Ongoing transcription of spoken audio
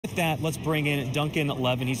With that, let's bring in Duncan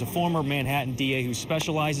Levin. He's a former Manhattan DA who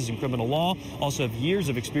specializes in criminal law, also have years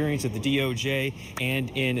of experience at the DOJ and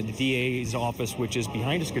in the DA's office, which is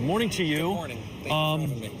behind us. Good morning to you. Good morning. Thank you for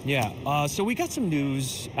having me. Yeah, so we got some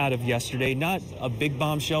news out of yesterday, not a big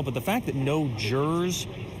bombshell, but the fact that no jurors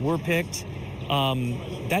were picked,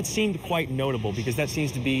 that seemed quite notable because that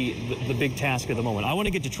seems to be the big task at the moment. I want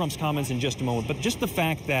to get to Trump's comments in just a moment, but just the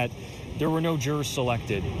fact that there were no jurors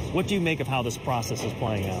selected. What do you make of how this process is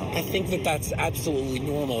playing out? I think that that's absolutely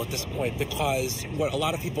normal at this point because what a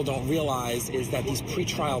lot of people don't realize is that these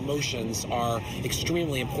pretrial motions are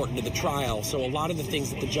extremely important to the trial. So a lot of the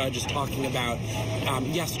things that the judge is talking about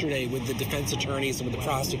yesterday with the defense attorneys and with the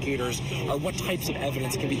prosecutors are what types of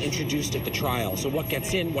evidence can be introduced at the trial. So what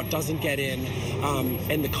gets in, what doesn't get in,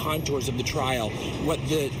 and the contours of the trial, what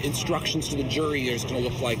the instructions to the jury is going to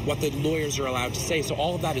look like, what the lawyers are allowed to say. So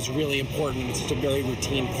all of that is really important. It's just a very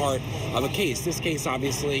routine part of a case. This case,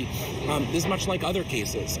 obviously, is much like other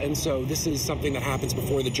cases. And so this is something that happens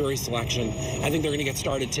before the jury selection. I think they're going to get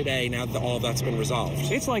started today now that all of that's been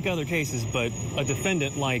resolved. It's like other cases, but a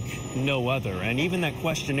defendant like no other. And even that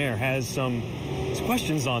questionnaire has some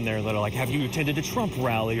questions on there that are like, have you attended a Trump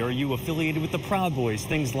rally? Are you affiliated with the Proud Boys?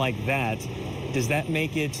 Things like that. Does that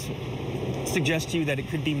make it suggest to you that it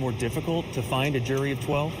could be more difficult to find a jury of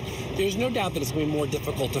 12? There's no doubt that it's going to be more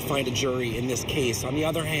difficult to find a jury in this case. On the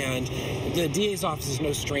other hand, the DA's office is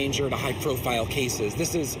no stranger to high-profile cases.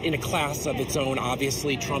 This is in a class of its own.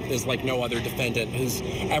 Obviously, Trump is like no other defendant who's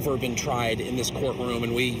ever been tried in this courtroom,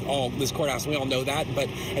 and this courthouse, we all know that. But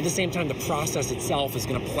at the same time, the process itself is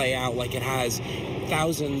going to play out like it has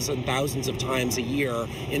thousands and thousands of times a year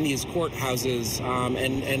in these courthouses,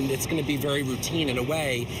 and it's going to be very routine in a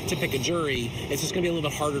way to pick a jury. It's just going to be a little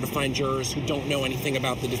bit harder to find jurors who don't know anything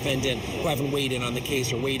about the defendant, who haven't weighed in on the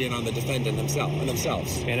case or weighed in on the defendant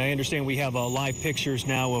themselves. And I understand we have live pictures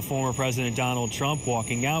now of former President Donald Trump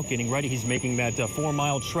walking out, getting ready. He's making that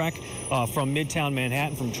 4-mile trek from Midtown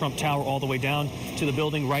Manhattan, from Trump Tower all the way down to the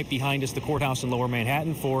building right behind us, the courthouse in Lower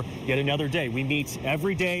Manhattan, for yet another day. We meet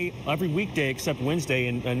every day, every weekday except Wednesday,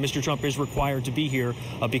 and Mr. Trump is required to be here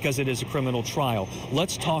because it is a criminal trial.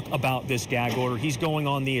 Let's talk about this gag order. He's going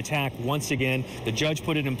on the attack once again. The judge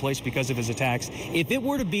put it in place because of his attacks. If it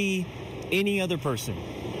were to be any other person,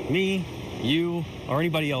 me, you, or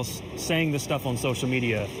anybody else saying this stuff on social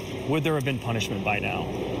media, would there have been punishment by now?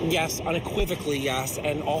 Yes, unequivocally, yes.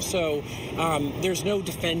 And also, there's no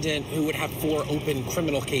defendant who would have 4 open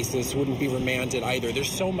criminal cases who wouldn't be remanded either.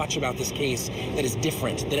 There's so much about this case that is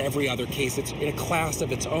different than every other case. It's in a class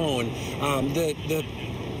of its own. The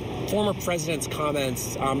former president's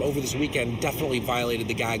comments over this weekend definitely violated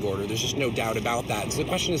the gag order. There's just no doubt about that. And so the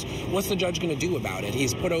question is, what's the judge going to do about it?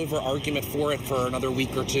 He's put over argument for it for another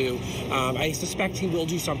week or two. I suspect he will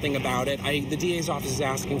do something about it. The DA's office is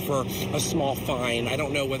asking for a small fine. I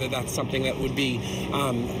don't know whether that's something that would be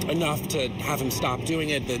enough to have him stop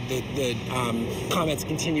doing it. The comments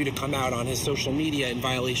continue to come out on his social media in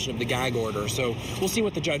violation of the gag order. So we'll see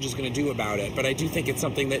what the judge is going to do about it. But I do think it's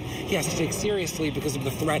something that he has to take seriously because of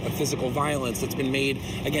the threat of physical violence that's been made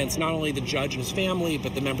against not only the judge and his family,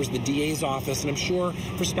 but the members of the DA's office. And I'm sure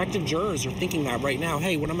prospective jurors are thinking that right now.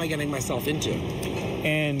 Hey, what am I getting myself into?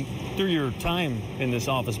 And through your time in this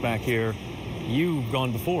office back here, you've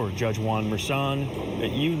gone before Judge Juan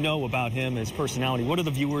Merchan. You know about him, his personality. What are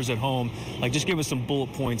the viewers at home? Like, just give us some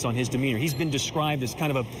bullet points on his demeanor. He's been described as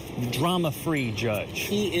kind of a drama-free judge.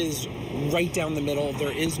 He is right down the middle.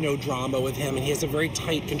 There is no drama with him, and he has a very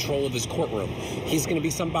tight control of his courtroom. He's going to be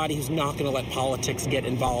somebody who's not going to let politics get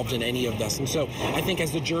involved in any of this. And so I think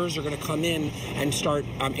as the jurors are going to come in and start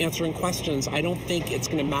answering questions, I don't think it's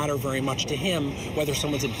going to matter very much to him whether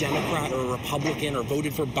someone's a Democrat or a Republican or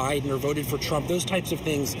voted for Biden or voted for Trump. Those types of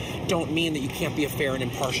things don't mean that you can't be a fair and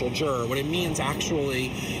impartial juror. What it means actually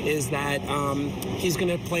is that he's going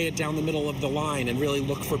to play it down the middle of the line and really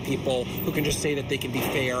look for people who can just say that they can be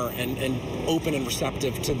fair and open and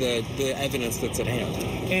receptive to the evidence that's at hand.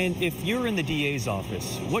 And if you're in the DA's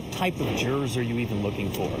office, what type of jurors are you even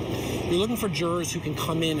looking for? You're looking for jurors who can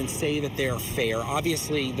come in and say that they're fair.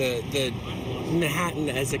 Obviously, the Manhattan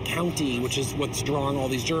as a county, which is what's drawing all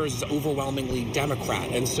these jurors, is overwhelmingly Democrat.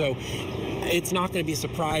 And so it's not going to be a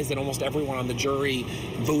surprise that almost everyone on the jury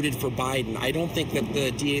voted for Biden. I don't think that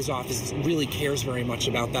the DA's office really cares very much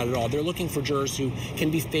about that at all. They're looking for jurors who can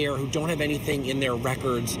be fair, who don't have anything in their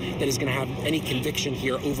records that is going to have any conviction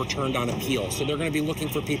here overturned on appeal. So they're going to be looking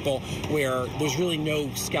for people where there's really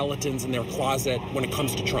no skeletons in their closet when it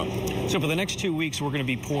comes to Trump. So for the next 2 weeks, we're going to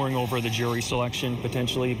be poring over the jury selection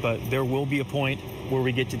potentially, but there will be a point where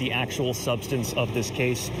we get to the actual substance of this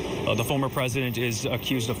case. The former president is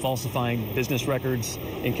accused of falsifying business records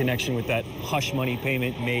in connection with that hush money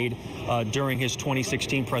payment made during his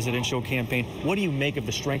 2016 presidential campaign. What do you make of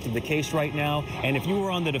the strength of the case right now? And if you were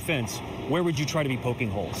on the defense, where would you try to be poking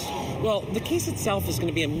holes? Well, the case itself is going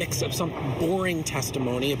to be a mix of some boring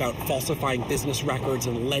testimony about falsifying business records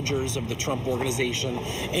and ledgers of the Trump organization,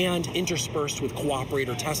 and interspersed with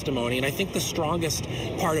cooperator testimony. And I think the strongest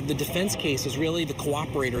part of the defense case is really the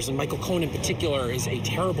cooperators, and Michael Cohen in particular is a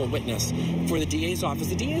terrible witness for the DA's office.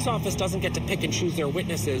 The DA's office doesn't get to pick and choose their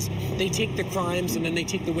witnesses. They take the crimes and then they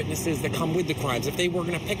take the witnesses that come with the crimes. If they were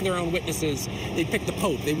going to pick their own witnesses, they'd pick the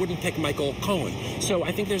Pope. They wouldn't pick Michael Cohen. So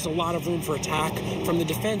I think there's a lot of room for attack from the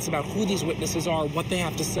defense about who these witnesses are, what they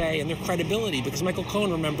have to say, and their credibility, because Michael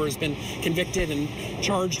Cohen, remember, has been convicted and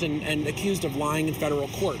charged and accused of lying in federal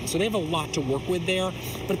court. And so they have a lot to work with there.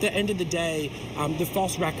 But at the end of the day, the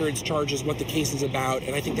false records charge is what the case is about,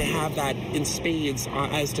 and I think they have that in spades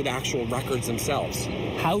as to the actual records themselves.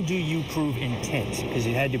 How do you prove intent? Because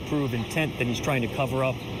you had to prove intent that he's trying to cover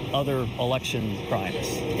up other election crimes.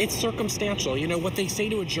 It's circumstantial. You know, what they say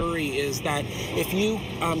to a jury is that if you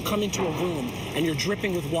come into a room and you're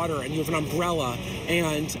dripping with water and you have an umbrella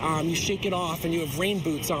and you shake it off and you have rain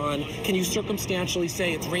boots on, can you circumstantially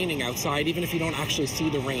say it's raining outside even if you don't actually see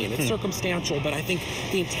the rain? It's circumstantial, but I think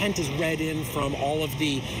the intent is read in from all of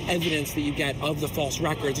the evidence that you get of the false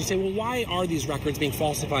records. You say, well, why are these records being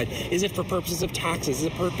falsified? Is it for purposes of taxes? Is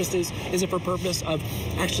it for purpose of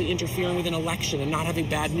actually interfering with an election and not having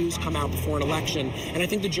bad news come out before an election? And I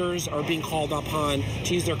think the jurors are being called upon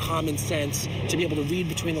to use their common sense to be able to read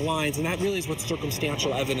between the lines, and that really is what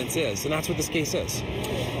circumstantial evidence is, and that's what this case is.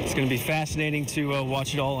 It's going to be fascinating to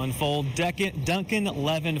watch it all unfold. Duncan,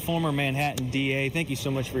 Levin, former Manhattan DA, thank you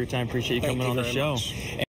so much for your time. Appreciate you coming on the show.